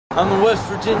I'm the West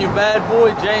Virginia bad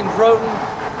boy, James Rhoton.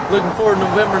 Looking forward to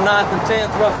November 9th and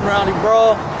 10th, Rough N Rowdy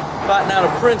Brawl. Fighting out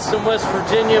of Princeton, West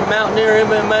Virginia, Mountaineer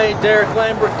MMA, Derek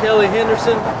Lambert, Kelly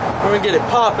Henderson. We're gonna get it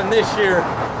popping this year.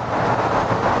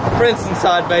 Princeton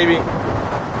side, baby.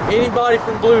 Anybody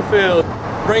from Bluefield,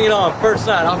 bring it on. First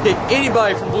night, I'll kick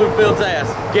anybody from Bluefield's ass.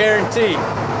 Guaranteed.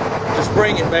 Just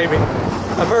bring it, baby.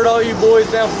 I've heard all you boys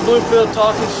down from Bluefield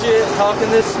talking shit, talking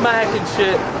this smack and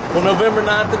shit. Well, November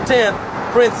 9th and 10th,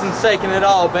 Princeton's taking it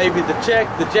all, baby. The check,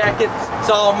 the jackets, it's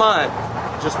all mine.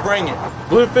 Just bring it.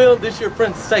 Bluefield, this year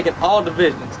Princeton's taking all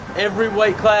divisions. Every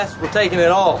weight class, we're taking it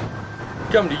all.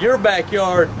 Come to your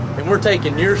backyard, and we're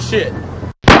taking your shit.